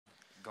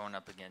going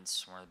up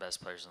against one of the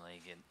best players in the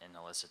league in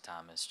Alyssa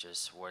Thomas.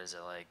 Just what is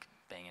it like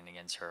banging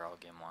against her all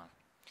game long?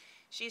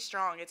 She's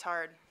strong. It's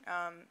hard.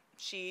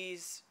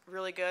 She's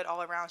really good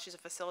all around. She's a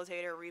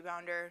facilitator,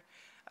 rebounder,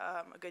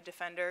 a good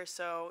defender.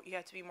 So you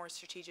have to be more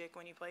strategic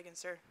when you play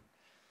against her.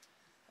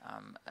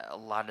 A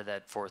lot of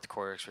that fourth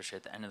quarter, especially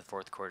at the end of the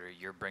fourth quarter,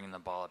 you're bringing the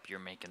ball up, you're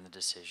making the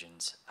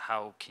decisions.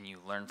 How can you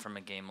learn from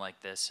a game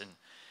like this? And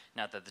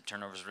not that the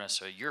turnovers were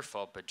necessarily your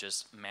fault, but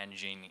just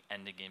managing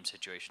end-of-game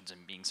situations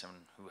and being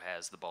someone who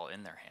has the ball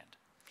in their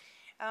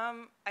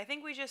hand. I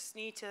think we just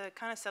need to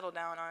kind of settle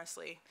down,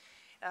 honestly.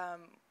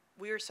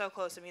 We were so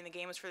close. I mean, the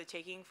game was for the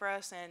taking for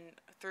us, and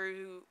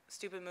through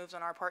stupid moves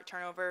on our part,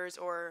 turnovers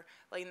or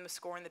letting them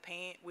score in the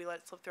paint, we let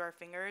it slip through our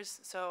fingers.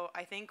 So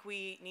I think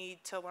we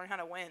need to learn how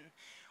to win.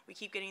 We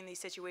keep getting in these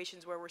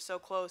situations where we're so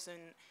close, and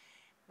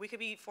we could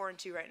be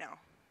 4-2 right now.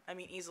 I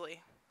mean,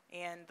 easily.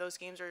 And those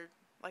games are,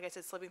 like I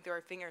said, slipping through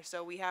our fingers.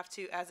 So we have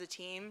to, as a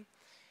team,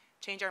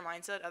 change our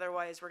mindset.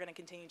 Otherwise, we're going to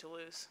continue to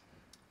lose.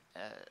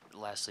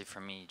 Lastly,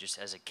 for me, just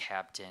as a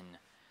captain,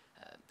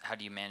 how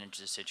do you manage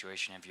this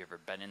situation? Have you ever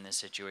been in this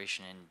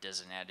situation, and does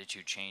an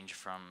attitude change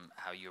from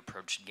how you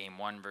approached game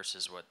one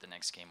versus what the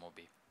next game will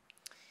be?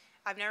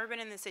 I've never been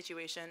in this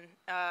situation.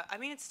 I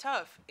mean, it's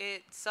tough.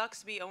 It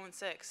sucks to be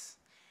 0-6.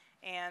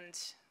 And,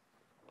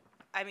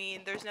 I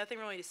mean, there's nothing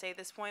really to say at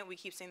this point. We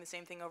keep saying the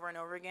same thing over and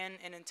over again,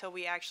 and until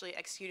we actually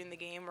execute in the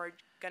game, we're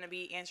going to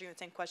be answering the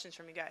same questions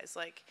from you guys.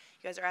 Like,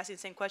 you guys are asking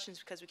the same questions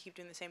because we keep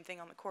doing the same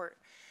thing on the court.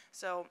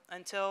 So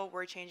until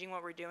we're changing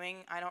what we're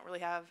doing, I don't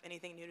really have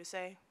anything new to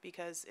say,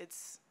 because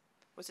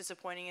what's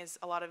disappointing is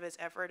a lot of it's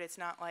effort. It's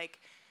not like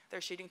they're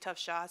shooting tough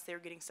shots. They're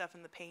getting stuff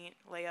in the paint,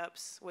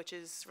 layups, which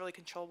is really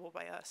controllable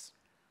by us.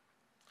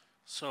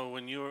 So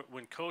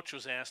when Coach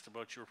was asked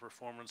about your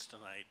performance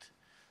tonight,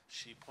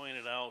 she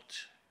pointed out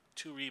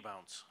 2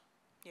 rebounds.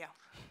 Yeah.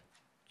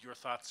 Your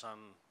thoughts on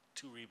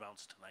 2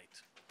 rebounds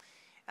tonight?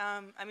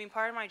 I mean,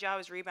 part of my job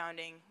is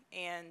rebounding,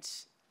 and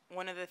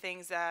one of the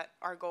things that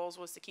our goals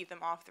was to keep them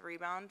off the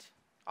rebound,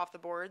 off the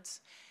boards.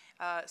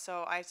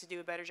 So I have to do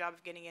a better job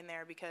of getting in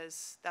there,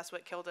 because that's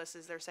what killed us,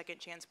 is their second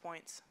chance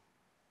points.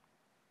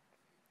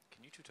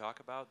 Can you two talk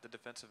about the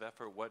defensive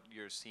effort, what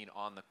you're seeing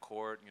on the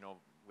court? You know,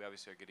 we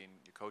obviously are getting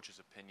your coach's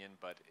opinion,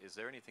 but is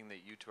there anything that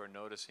you two are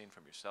noticing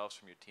from yourselves,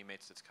 from your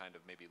teammates, that's kind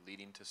of maybe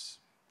leading to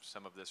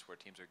some of this, where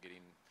teams are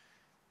getting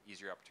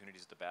easier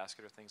opportunities at the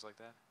basket or things like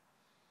that?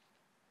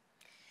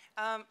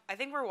 I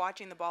think we're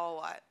watching the ball a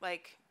lot.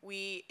 Like,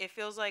 it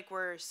feels like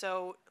we're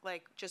so,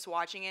 like, just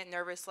watching it,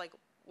 nervous, like,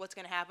 what's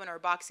going to happen, or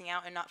boxing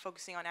out and not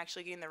focusing on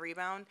actually getting the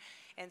rebound.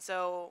 And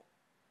so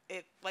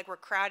like we're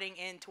crowding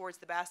in towards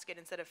the basket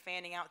instead of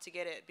fanning out to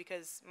get it,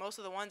 because most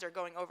of the ones are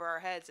going over our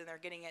heads and they're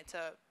getting it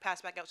to pass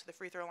back out to the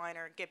free throw line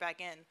or get back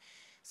in.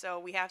 So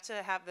we have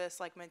to have this,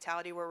 like,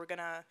 mentality where we're going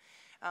to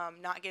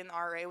not get in the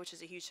RA, which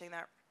is a huge thing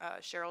that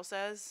Cheryl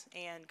says,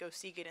 and go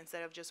seek it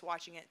instead of just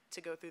watching it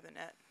to go through the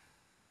net.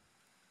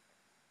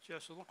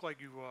 Jess, it looked like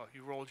you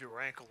rolled your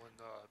ankle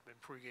in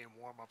pregame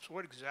warm-ups.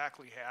 What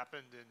exactly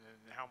happened, and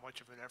how much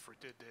of an effort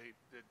did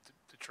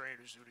the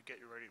trainers do to get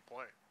you ready to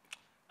play?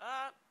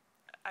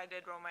 I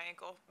did roll my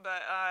ankle,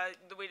 but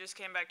we just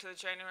came back to the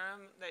training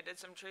room. They did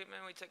some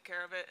treatment. We took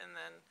care of it, and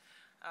then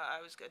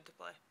I was good to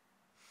play.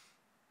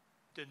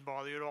 Didn't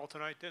bother you at all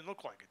tonight? Didn't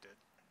look like it did.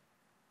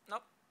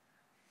 Nope.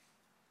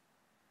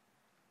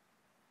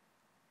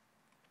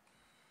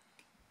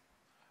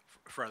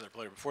 For other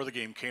player, before the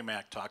game,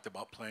 K-Mac talked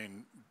about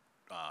playing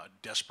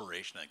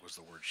desperation, I think was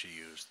the word she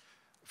used.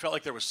 Felt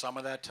like there was some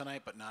of that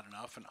tonight, but not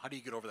enough. And how do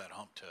you get over that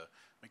hump to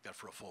make that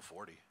for a full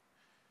 40?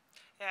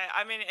 Yeah,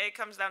 I mean, it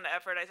comes down to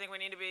effort. I think we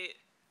need to be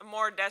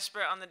more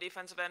desperate on the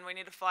defensive end. We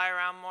need to fly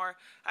around more.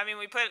 I mean,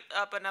 we put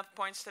up enough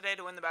points today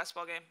to win the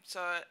basketball game.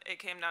 So it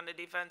came down to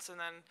defense, and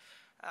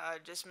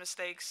then just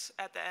mistakes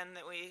at the end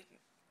that we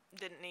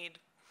didn't need.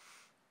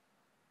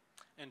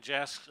 And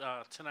Jess,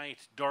 tonight,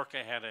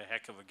 Dorka had a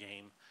heck of a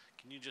game.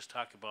 Can you just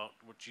talk about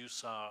what you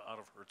saw out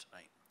of her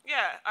tonight?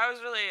 Yeah, I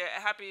was really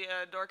happy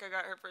Dorka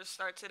got her first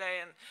start today.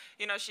 And,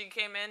 you know, she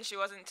came in. She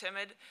wasn't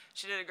timid.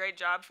 She did a great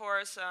job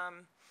for us.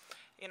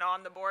 You know,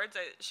 on the boards,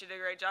 she did a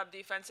great job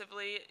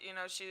defensively. You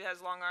know, she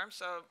has long arms,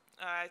 so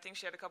I think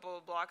she had a couple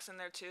of blocks in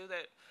there too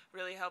that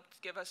really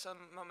helped give us some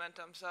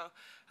momentum. So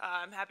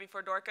I'm happy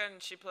for Dorka,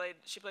 and she played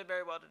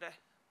very well today.